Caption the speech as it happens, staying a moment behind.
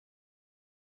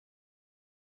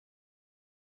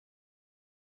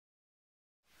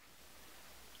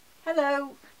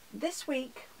Hello, this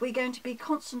week we're going to be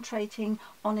concentrating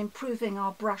on improving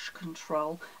our brush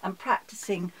control and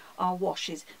practicing our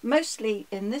washes. Mostly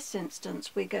in this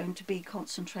instance we're going to be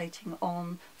concentrating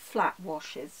on flat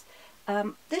washes.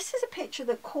 This is a picture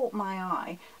that caught my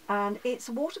eye, and it's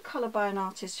a watercolour by an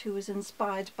artist who was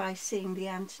inspired by seeing the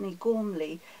Anthony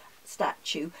Gormley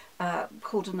statue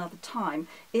called Another Time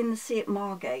in the sea at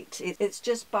Margate. It's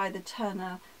just by the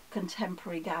Turner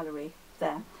Contemporary Gallery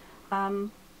there.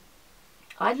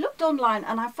 I looked online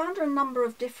and I found a number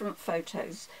of different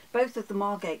photos, both of the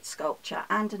Margate sculpture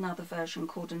and another version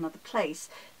called Another Place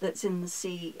that's in the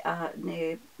sea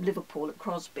near Liverpool at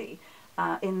Crosby.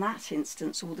 In that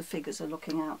instance, all the figures are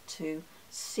looking out to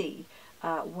sea,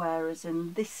 whereas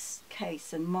in this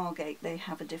case in Margate they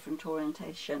have a different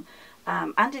orientation.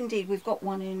 And indeed we've got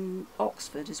one in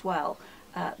Oxford as well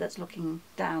that's looking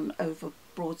down over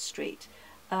Broad Street.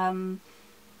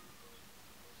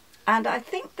 And I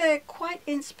think they're quite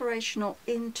inspirational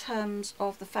in terms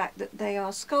of the fact that they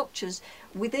are sculptures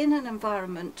within an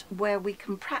environment where we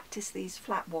can practice these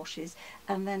flat washes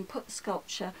and then put the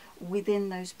sculpture within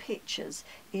those pictures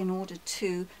in order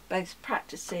to both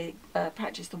practice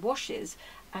the washes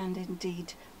and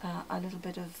indeed a little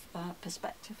bit of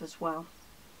perspective as well.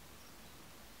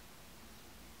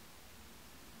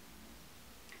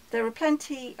 There are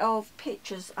plenty of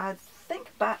pictures, I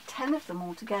think about 10 of them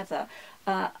altogether,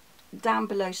 down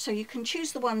below, so you can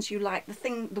choose the ones you like,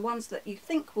 the ones that you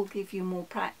think will give you more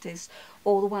practice,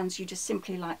 or the ones you just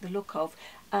simply like the look of,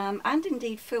 and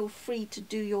indeed feel free to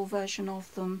do your version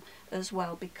of them as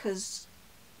well, because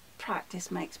practice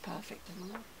makes perfect.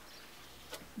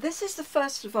 This is the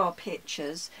first of our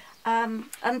pictures, and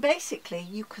basically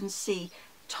you can see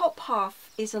top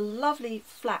half is a lovely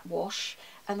flat wash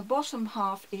and the bottom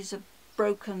half is a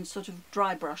broken sort of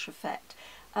dry brush effect.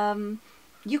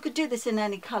 You could do this in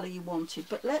any colour you wanted,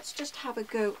 but let's just have a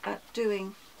go at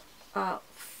doing a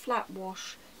flat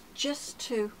wash just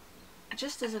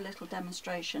as a little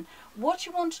demonstration. What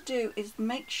you want to do is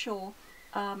make sure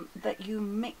that you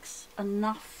mix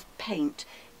enough paint.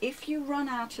 If you run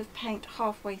out of paint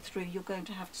halfway through, you're going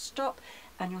to have to stop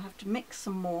and you'll have to mix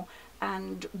some more,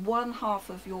 and one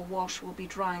half of your wash will be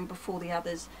drying before the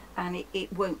others, and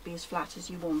it won't be as flat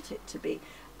as you want it to be.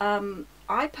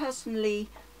 I personally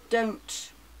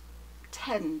don't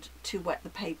tend to wet the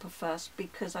paper first,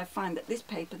 because I find that this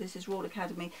paper, this is Royal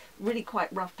Academy, really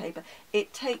quite rough paper.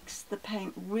 It takes the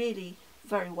paint really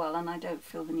very well and I don't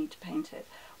feel the need to paint it.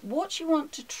 What you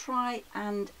want to try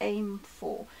and aim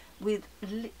for with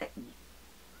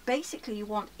basically, you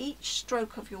want each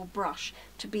stroke of your brush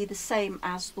to be the same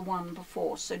as the one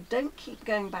before, so don't keep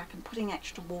going back and putting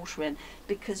extra water in,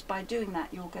 because by doing that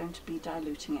you're going to be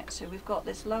diluting it. So we've got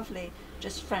this lovely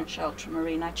just French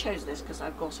ultramarine. I chose this because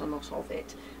I've got a lot of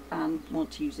it and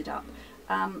want to use it up.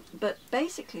 But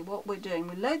basically what we're doing,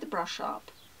 we load the brush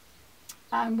up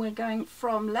and we're going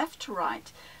from left to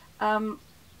right.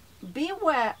 Be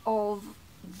aware of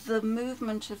the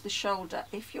movement of the shoulder.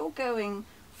 If you're going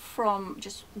from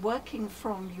just working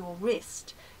from your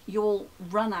wrist, you'll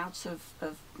run out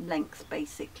of length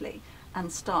basically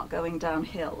and start going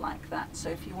downhill like that. So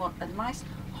if you want a nice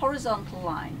horizontal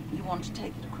line, you want to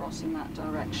take it across in that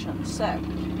direction. So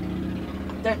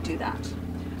don't do that.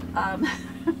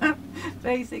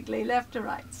 Basically left to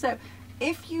right. So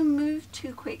if you move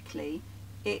too quickly,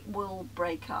 it will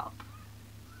break up.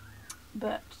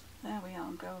 But there we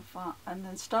are, go far, and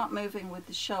then start moving with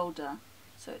the shoulder.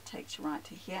 So it takes you right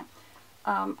to here.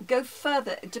 Go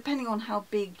further, depending on how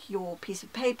big your piece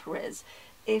of paper is.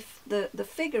 If the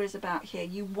figure is about here,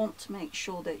 you want to make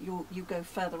sure that you go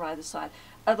further either side.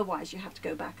 Otherwise you have to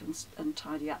go back and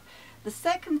tidy up. The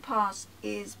second pass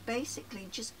is basically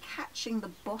just catching the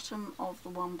bottom of the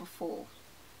one before.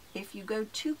 If you go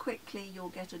too quickly, you'll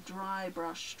get a dry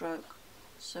brush stroke.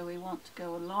 So we want to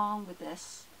go along with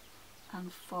this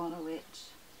and follow it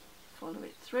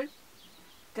through.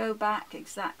 Go back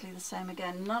exactly the same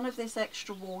again. None of this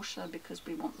extra water, because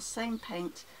we want the same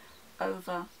paint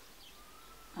over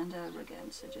and over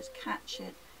again. So just catch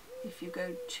it. If you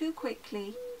go too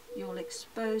quickly, you'll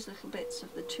expose little bits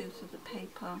of the tooth of the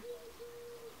paper.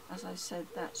 As I said,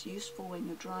 that's useful when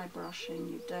you're dry brushing.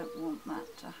 You don't want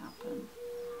that to happen.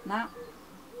 Now,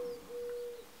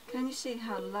 can you see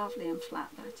how lovely and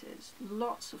flat that is?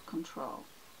 Lots of control,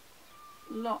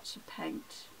 lots of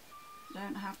paint.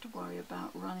 Don't have to worry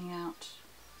about running out.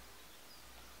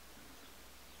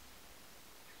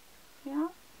 Yeah.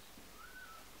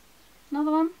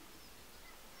 Another one.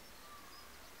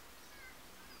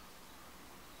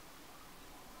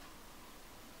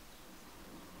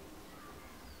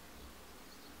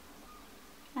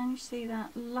 And Can you see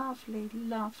that lovely,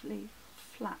 lovely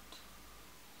flat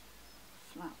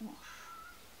wash?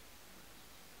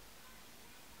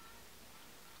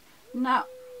 Now,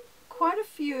 quite a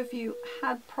few of you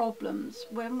had problems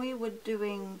when we were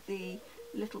doing the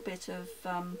little bit of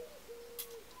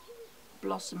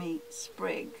blossomy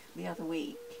sprig the other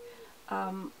week.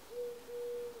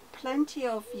 Plenty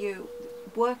of you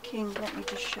working, let me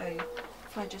just show you,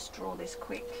 if I just draw this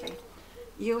quickly.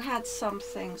 You had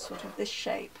something sort of this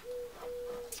shape,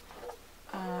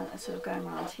 sort of going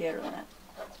around here, and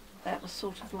that was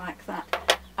sort of like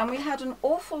that. And we had an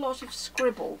awful lot of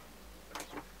scribble.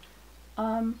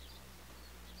 And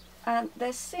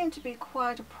there seemed to be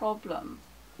quite a problem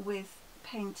with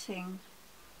painting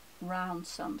round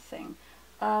something.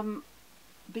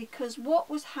 Because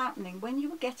what was happening, when you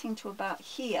were getting to about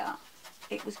here,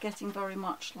 it was getting very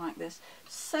much like this.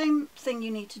 Same thing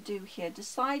you need to do here.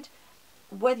 Decide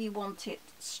whether you want it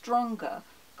stronger,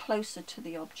 closer to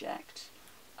the object.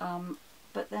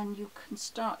 But then you can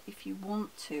start, if you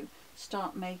want to,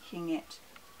 start making it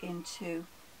into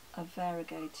a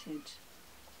variegated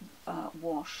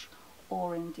wash,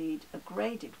 or indeed a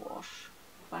graded wash,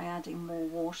 by adding more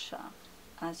water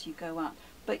as you go up.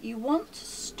 But you want to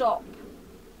stop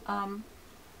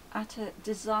at a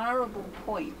desirable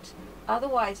point,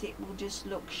 otherwise it will just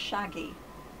look shaggy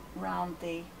round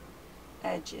the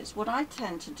edges. What I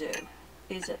tend to do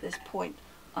is at this point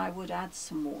I would add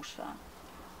some water,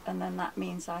 and then that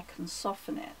means I can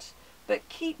soften it. But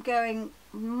keep going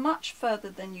much further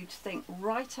than you'd think,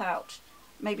 right out,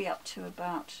 maybe up to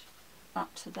about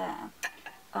up to there,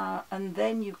 and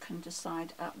then you can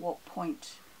decide at what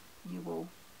point you will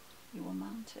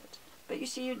mount it. But you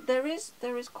see, there is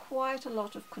quite a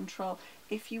lot of control.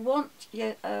 If you want,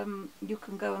 you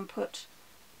can go and put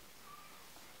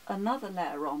another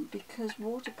layer on, because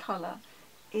watercolour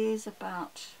is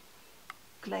about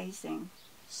glazing,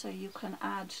 so you can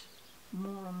add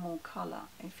more and more colour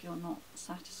if you're not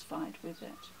satisfied with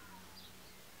it.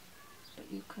 But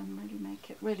you can really make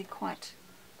it really quite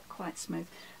smooth.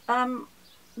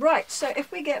 Right, so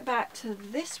if we get back to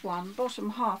this one,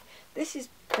 bottom half, this is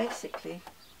basically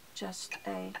just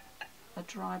a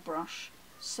dry brush.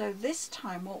 So this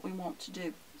time what we want to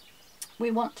do,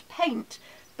 we want to paint,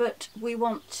 but we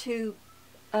want to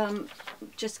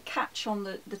just catch on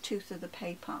the tooth of the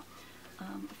paper.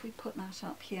 If we put that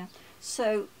up here,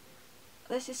 so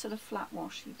this is sort of flat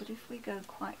washy, but if we go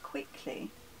quite quickly,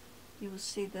 you will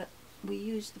see that we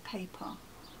use the paper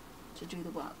to do the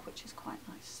work, which is quite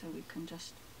nice. So we can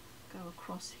just go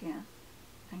across here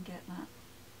and get that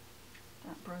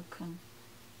broken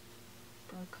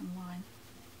line.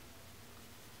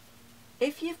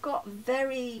 If you've got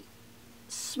very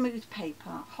smooth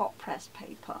paper, hot press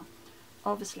paper,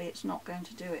 obviously it's not going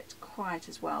to do it quite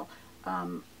as well.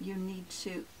 You need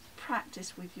to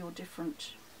practice with your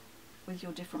different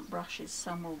brushes.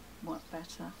 Some will work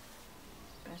better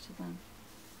than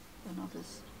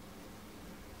others.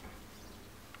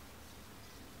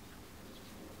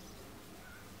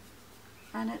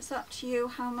 And it's up to you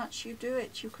how much you do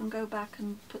it. You can go back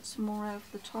and put some more over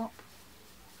the top,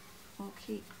 or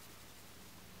keep.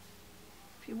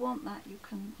 If you want that, you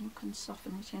can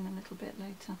soften it in a little bit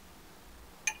later.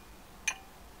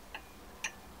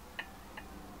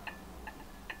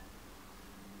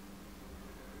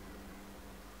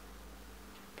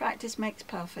 Practice makes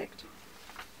perfect.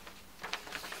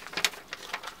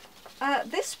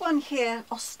 This one here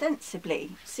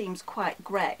ostensibly seems quite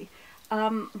grey,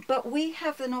 but we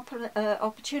have an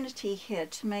opportunity here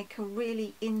to make a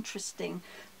really interesting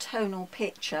tonal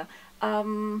picture.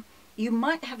 You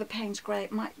might have a Payne's grey,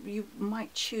 you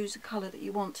might choose a colour that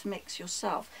you want to mix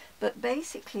yourself, but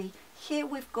basically here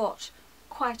we've got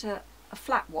quite a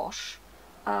flat wash,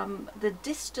 the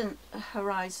distant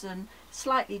horizon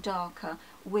slightly darker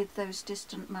with those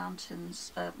distant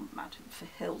mountains,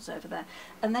 hills over there,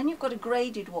 and then you've got a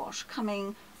graded wash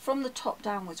coming from the top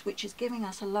downwards, which is giving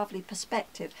us a lovely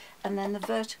perspective, and then the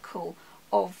vertical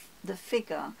of the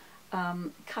figure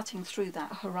cutting through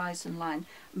that horizon line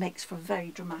makes for a very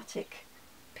dramatic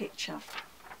picture.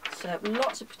 So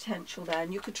lots of potential there,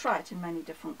 and you could try it in many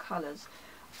different colours.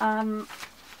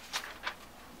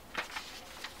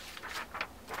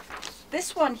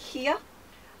 This one here,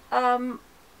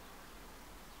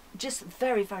 just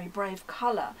very, very brave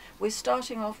colour. We're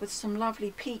starting off with some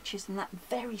lovely peaches and that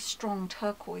very strong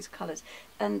turquoise colours,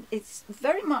 and it's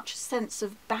very much a sense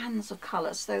of bands of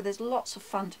colour, so there's lots of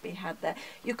fun to be had there.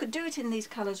 You could do it in these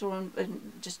colours or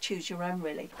just choose your own,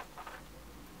 really.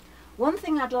 One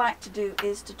thing I'd like to do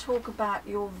is to talk about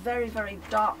your very, very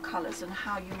dark colours and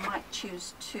how you might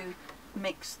choose to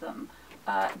mix them.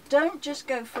 Don't just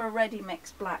go for a ready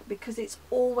mixed black, because it's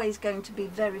always going to be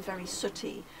very, very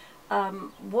sooty.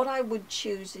 What I would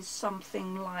choose is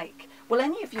something like, well,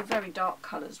 any of your very dark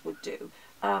colours would do,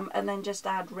 and then just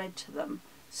add red to them.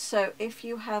 So if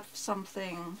you have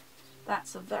something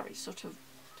that's a very sort of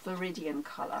viridian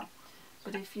colour,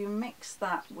 but if you mix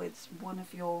that with one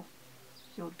of your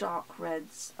dark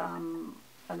reds,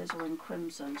 alizarin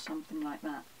crimson, something like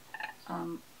that,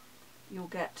 you'll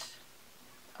get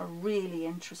a really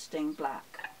interesting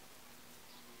black.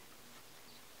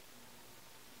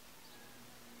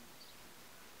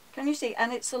 Can you see?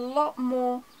 And it's a lot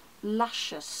more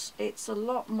luscious, it's a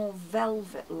lot more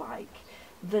velvet-like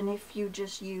than if you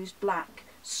just use black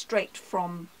straight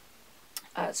from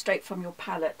your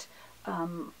palette,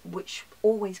 which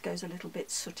always goes a little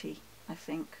bit sooty, I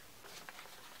think.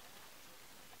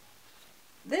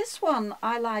 This one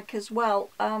I like as well.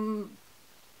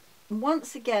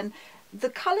 Once again, the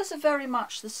colours are very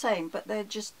much the same, but they're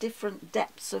just different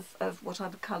depths of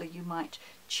whatever colour you might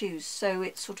choose. So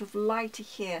it's sort of lighter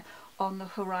here on the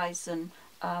horizon,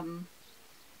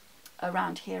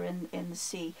 around here in the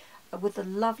sea, with the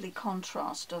lovely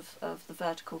contrast of the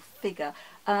vertical figure.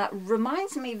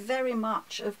 Reminds me very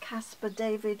much of Caspar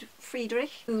David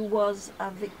Friedrich, who was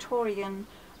a Victorian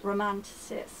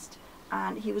romanticist,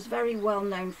 and he was very well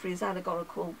known for his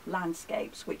allegorical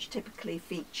landscapes, which typically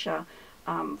feature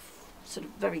sort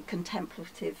of very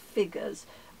contemplative figures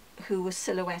who were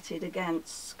silhouetted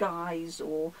against skies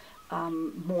or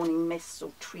morning mists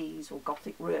or trees or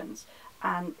Gothic ruins.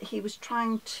 And he was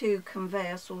trying to convey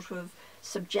a sort of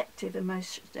subjective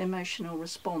emotional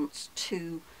response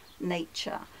to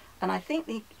nature. And I think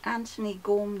the Anthony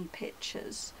Gormley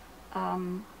pictures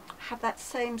have that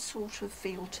same sort of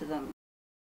feel to them.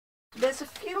 There's a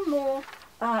few more,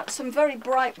 some very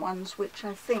bright ones, which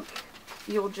I think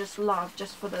you'll just love,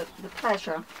 just for the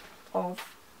pleasure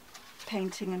of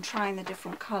painting and trying the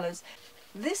different colours.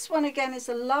 This one again is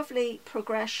a lovely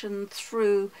progression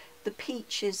through the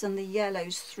peaches and the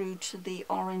yellows through to the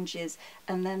oranges,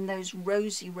 and then those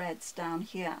rosy reds down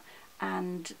here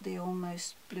and the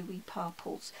almost bluey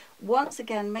purples. Once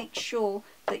again, make sure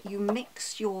that you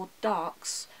mix your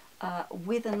darks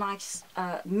with a nice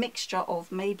mixture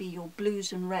of maybe your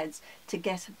blues and reds to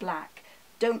get a black.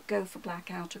 Don't go for black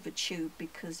out of a tube,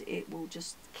 because it will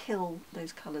just kill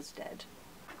those colours dead.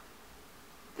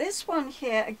 This one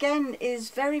here again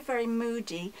is very, very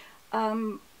moody,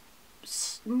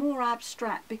 more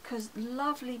abstract, because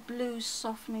lovely blues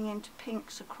softening into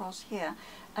pinks across here,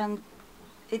 and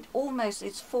it almost,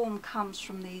 its form comes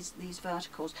from these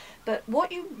verticals. But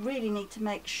what you really need to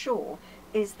make sure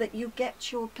is that you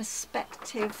get your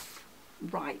perspective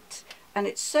right. And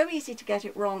it's so easy to get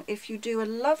it wrong if you do a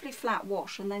lovely flat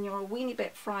wash and then you're a weeny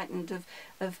bit frightened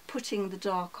of putting the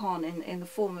dark on in the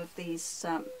form of these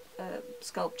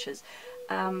sculptures.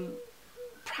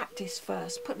 Practice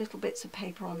first, put little bits of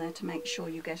paper on there to make sure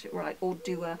you get it right, or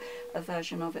do a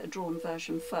version of it, a drawn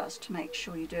version first, to make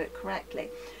sure you do it correctly.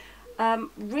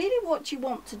 Really what you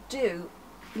want to do,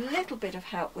 a little bit of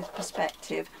help with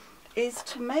perspective, is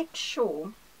to make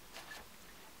sure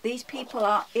these people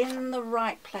are in the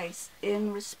right place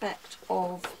in respect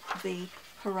of the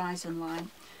horizon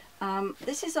line.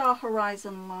 This is our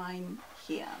horizon line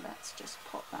here. Let's just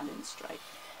pop that in straight.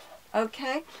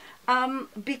 Okay,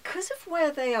 because of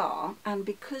where they are, and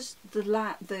because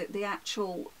the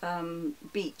actual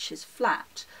beach is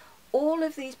flat, all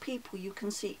of these people, you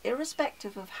can see,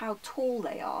 irrespective of how tall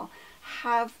they are,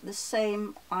 have the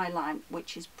same eye line,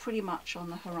 which is pretty much on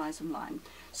the horizon line.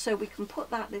 So we can put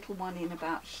that little one in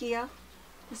about here,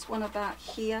 this one about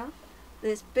here.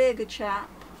 This bigger chap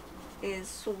is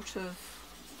sort of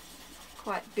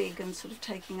quite big and sort of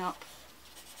taking up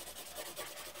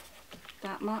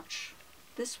that much.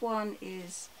 This one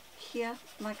is here,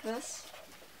 like this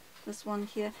one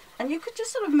here, and you could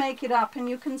just sort of make it up, and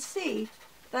you can see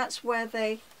that's where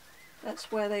they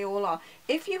all are.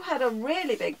 If you had a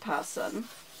really big person,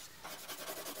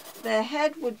 their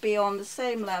head would be on the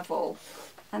same level,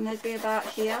 and they'd be about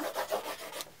here.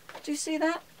 Do you see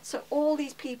that? So all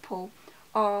these people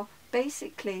are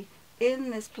basically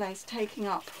in this place taking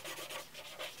up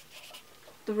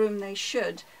the room they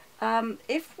should.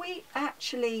 If we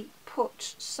actually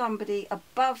put somebody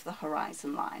above the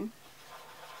horizon line,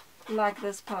 like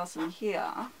this person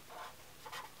here,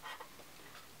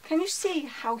 can you see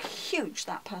how huge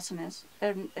that person is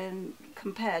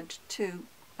compared to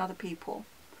other people?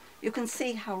 You can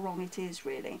see how wrong it is,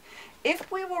 really.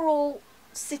 If we were all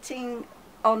sitting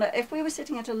if we were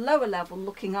sitting at a lower level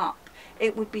looking up,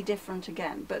 it would be different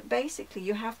again. But basically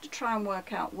you have to try and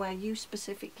work out where you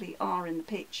specifically are in the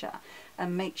picture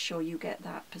and make sure you get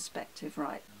that perspective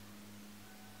right.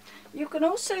 You can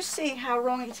also see how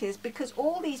wrong it is, because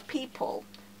all these people,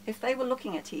 if they were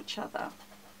looking at each other,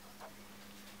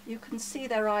 you can see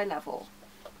their eye level.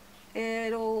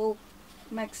 It all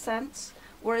makes sense.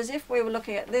 Whereas if we were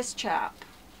looking at this chap,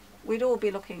 we'd all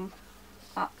be looking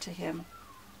up to him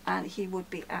and he would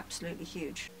be absolutely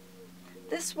huge.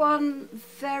 This one,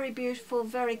 very beautiful,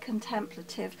 very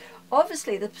contemplative.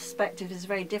 Obviously the perspective is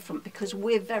very different because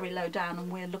we're very low down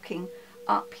and we're looking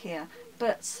up here,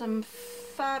 but some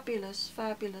fabulous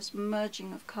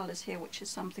merging of colours here, which is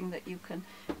something that you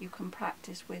can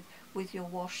practice with your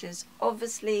washes.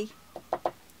 Obviously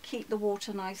keep the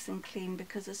water nice and clean,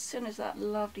 because as soon as that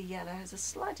lovely yellow has the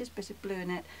slightest bit of blue in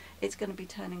it, it's going to be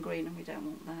turning green and we don't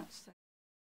want that. So.